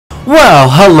Well,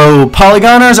 hello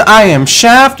Polygoners, I am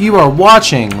Shaft, you are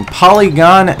watching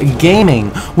Polygon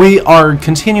Gaming. We are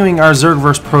continuing our Zerg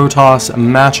vs Protoss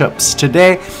matchups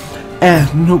today,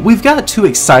 and we've got two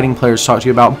exciting players to talk to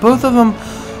you about. Both of them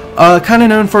kind of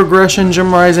known for aggression.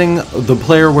 JimRising, the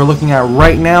player we're looking at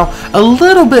right now, a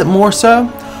little bit more so,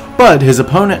 but his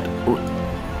opponent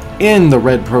in the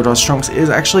red Protoss trunks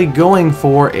is actually going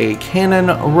for a cannon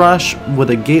rush with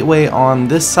a gateway on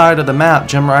this side of the map.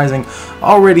 JimRising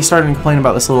already starting to complain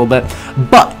about this a little bit,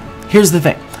 but here's the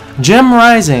thing.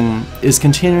 JimRising is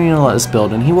continuing to let this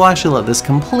build, and he will actually let this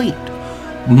complete.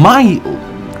 My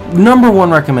number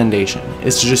one recommendation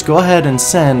is to just go ahead and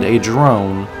send a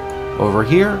drone over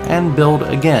here and build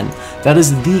again. That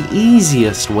is the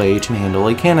easiest way to handle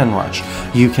a cannon rush.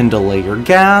 You can delay your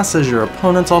gas as your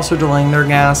opponent's also delaying their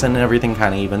gas, and everything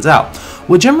kind of evens out.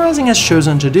 What JimRising has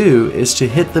chosen to do is to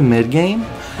hit the mid game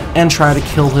and try to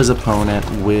kill his opponent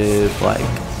with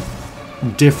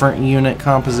like different unit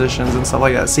compositions and stuff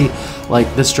like that. See,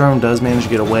 like this drone does manage to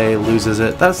get away, loses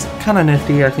it. That's kind of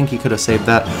nifty. I think he could have saved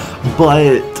that,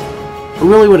 but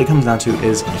really what it comes down to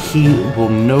is he will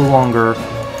no longer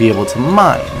be able to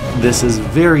mine. This is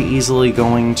very easily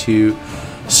going to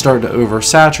start to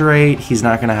oversaturate. He's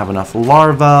not going to have enough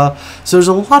larvae. So there's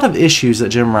a lot of issues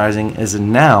that JimRising is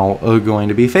now going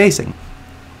to be facing.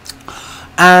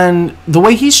 And the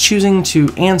way he's choosing to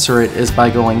answer it is by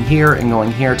going here and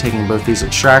going here, taking both these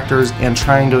extractors and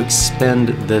trying to expend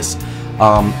this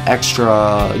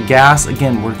extra gas.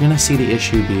 Again, we're going to see the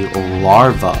issue be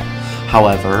larvae,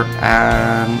 however,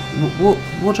 and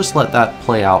we'll just let that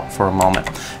play out for a moment.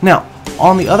 Now,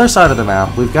 on the other side of the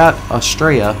map, we've got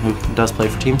Astrea, who does play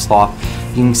for Team Sloth.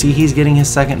 You can see he's getting his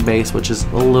second base, which is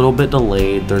a little bit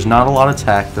delayed. There's not a lot of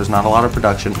tech, there's not a lot of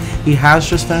production. He has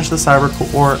just finished the Cyber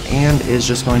Core and is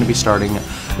just going to be starting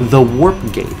the Warp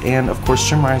Gate. And of course,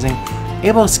 JimRising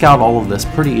able to scout all of this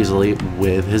pretty easily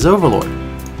with his Overlord.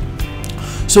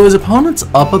 So his opponent's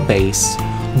up a base,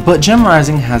 but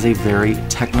JimRising has a very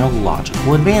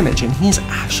technological advantage, and he's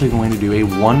actually going to do a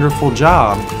wonderful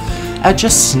job at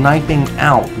just sniping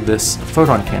out this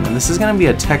photon cannon. This is going to be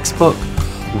a textbook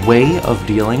way of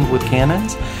dealing with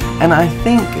cannons, and I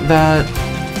think that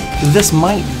this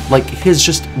might, like, his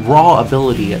just raw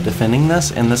ability at defending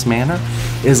this in this manner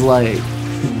is like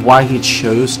why he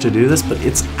chose to do this, but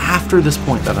it's after this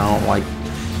point that I don't like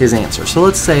his answer. So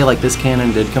let's say like this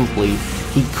cannon did complete,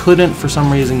 he couldn't for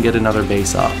some reason get another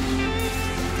base up,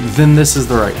 then this is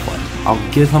the right play.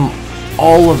 I'll give him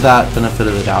all of that benefit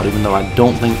of the doubt, even though I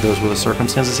don't think those were the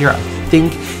circumstances here. I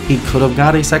think he could have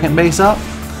got a second base up.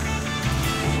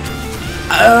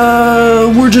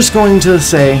 We're just going to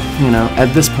say, you know,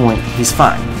 at this point, he's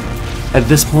fine. At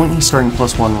this point, he's starting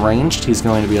 +1 ranged. He's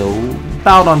going to be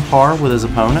about on par with his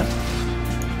opponent.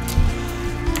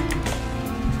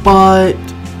 But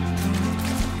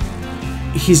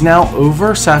he's now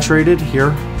oversaturated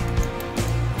here.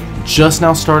 Just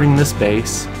now starting this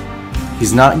base.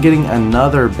 He's not getting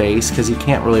another base because he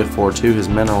can't really afford to. His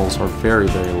minerals are very,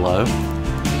 very low.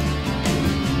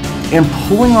 And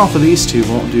pulling off of these two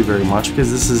won't do very much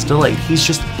because this is delayed. He's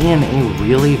just in a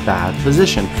really bad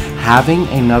position. Having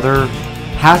another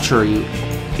hatchery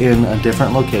in a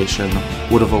different location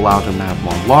would have allowed him to have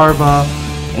more larvae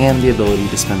and the ability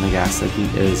to spend the gas that he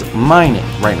is mining.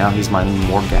 Right now he's mining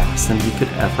more gas than he could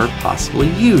ever possibly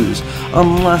use,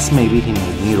 unless maybe he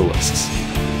made Mutalisks.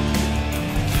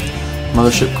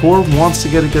 Mothership Core wants to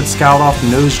get a good scout off,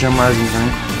 knows JimRising is an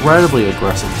incredibly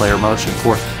aggressive player. Mothership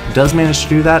Core does manage to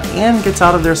do that and gets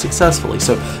out of there successfully.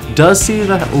 So does see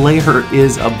that layer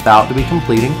is about to be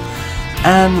completing,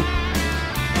 and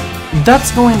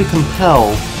that's going to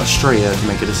compel Astrea to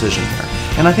make a decision here.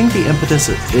 And I think the impetus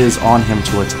is on him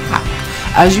to attack.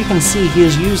 As you can see, he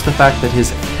has used the fact that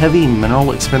his heavy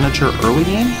mineral expenditure early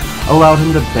game allowed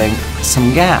him to bank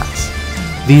some gas.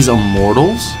 These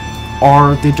Immortals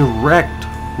are the direct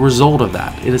result of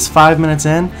that. It is 5 minutes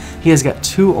in, he has got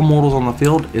 2 Immortals on the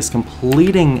field, is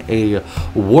completing a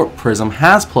Warp Prism,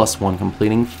 has +1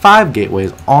 completing, 5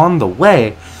 gateways on the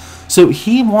way. So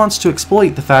he wants to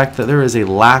exploit the fact that there is a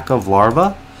lack of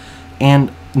larvae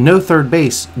and no third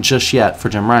base just yet for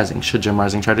JimRising. Should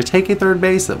JimRising try to take a third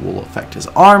base, that will affect his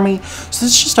army. So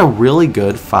it's just a really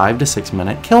good 5 to 6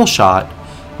 minute kill shot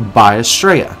by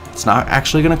Astrea. It's not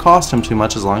actually going to cost him too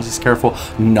much as long as he's careful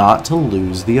not to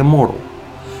lose the Immortal.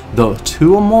 The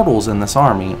 2 Immortals in this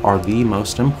army are the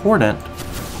most important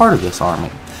part of this army.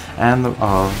 And the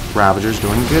Ravager's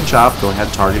doing a good job. Go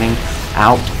ahead targeting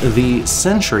out the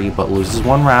Sentry, but loses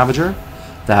 1 Ravager.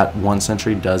 that one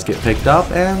sentry does get picked up,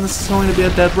 and this is going to be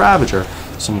a dead Ravager.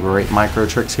 Some great micro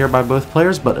tricks here by both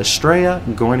players, but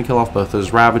Astrea going to kill off both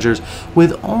those Ravagers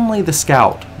with only the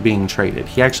Scout being traded.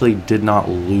 He actually did not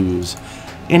lose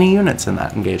any units in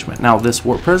that engagement. Now this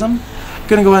Warp Prism,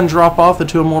 going to go ahead and drop off the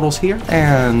 2 Immortals here,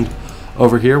 and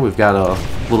over here we've got a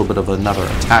little bit of another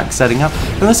attack setting up.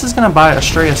 And this is going to buy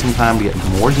Astrea some time to get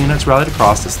more units rallied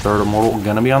across. This 3rd Immortal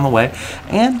going to be on the way,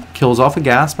 and kills off a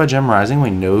gas by JimRising. We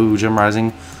know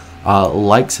JimRising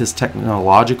likes his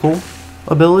technological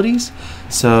abilities,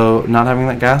 so not having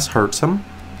that gas hurts him.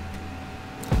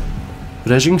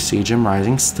 But as you can see,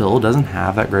 JimRising still doesn't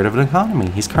have that great of an economy.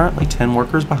 He's currently 10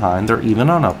 workers behind. They're even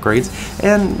on upgrades,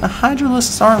 and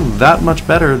Hydralisks aren't that much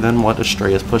better than what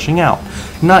Astrea is pushing out.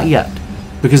 Not yet,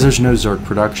 because there's no Zerg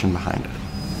production behind it.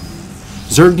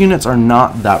 Zerg units are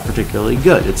not that particularly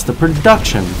good. It's the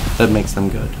production that makes them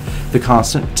good. The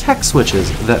constant tech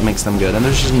switches that makes them good, and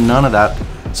there's just none of that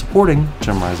supporting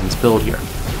JimRising's build here.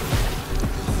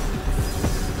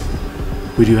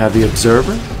 We do have the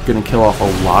Observer, going to kill off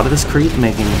a lot of this creep,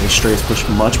 making Astrea's push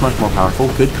much more powerful.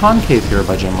 Good concave here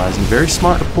by JimRising. Very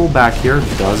smart to pull back here.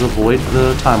 Does avoid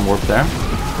the time warp there.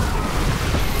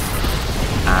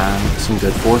 And some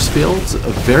good force fields. A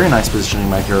very nice positioning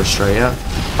by here, Astrea.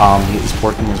 He is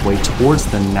working his way towards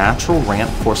the natural ramp.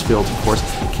 Force fields, of course,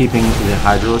 keeping the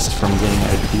Hydralisk from getting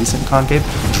a decent concave.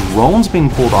 Drones being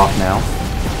pulled off now.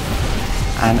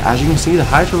 And as you can see, the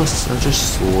Hydralisks are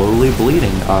just slowly bleeding.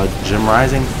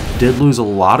 JimRising did lose a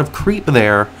lot of creep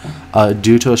there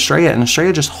due to Astrea, and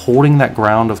Astrea just holding that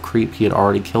ground of creep he had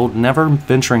already killed, never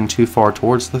venturing too far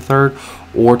towards the 3rd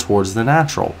or towards the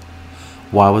natural.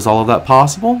 Why was all of that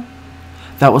possible?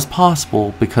 That was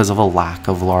possible because of a lack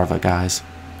of larva, guys.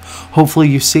 Hopefully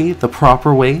you see the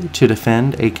proper way to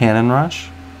defend a cannon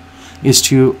rush is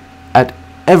to, at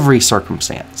every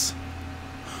circumstance,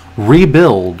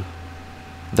 rebuild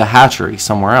the hatchery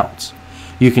somewhere else.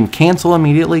 You can cancel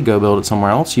immediately, go build it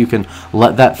somewhere else. You can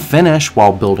let that finish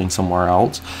while building somewhere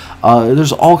else.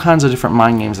 There's all kinds of different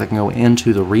mind games that can go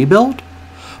into the rebuild.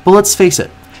 But let's face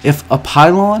it, if a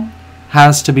pylon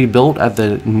has to be built at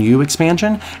the new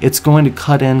expansion, it's going to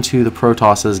cut into the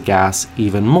Protoss's gas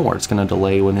even more. It's going to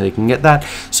delay when they can get that.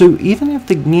 So even if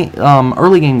the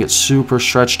early game gets super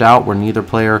stretched out where neither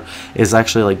player is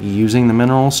actually like using the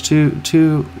minerals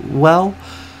too well,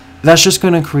 that's just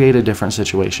going to create a different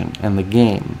situation in the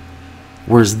game.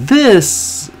 Whereas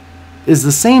this is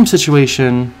the same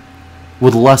situation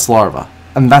with less larva,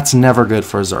 and that's never good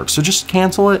for a Zerg. So just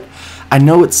cancel it. I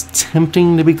know it's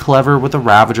tempting to be clever with the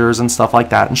Ravagers and stuff like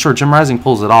that, and sure, JimRising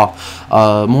pulls it off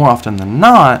more often than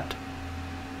not,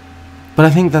 but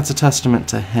I think that's a testament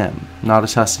to him, not a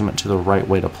testament to the right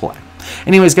way to play.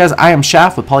 Anyways, guys, I am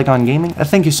Shaft with Polygon Gaming.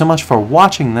 Thank you so much for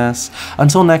watching this.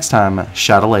 Until next time,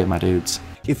 Shadowlay, my dudes.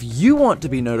 If you want to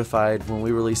be notified when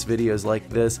we release videos like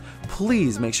this,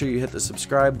 please make sure you hit the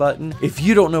subscribe button. If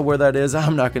you don't know where that is,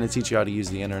 I'm not going to teach you how to use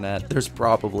the internet. There's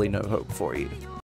probably no hope for you.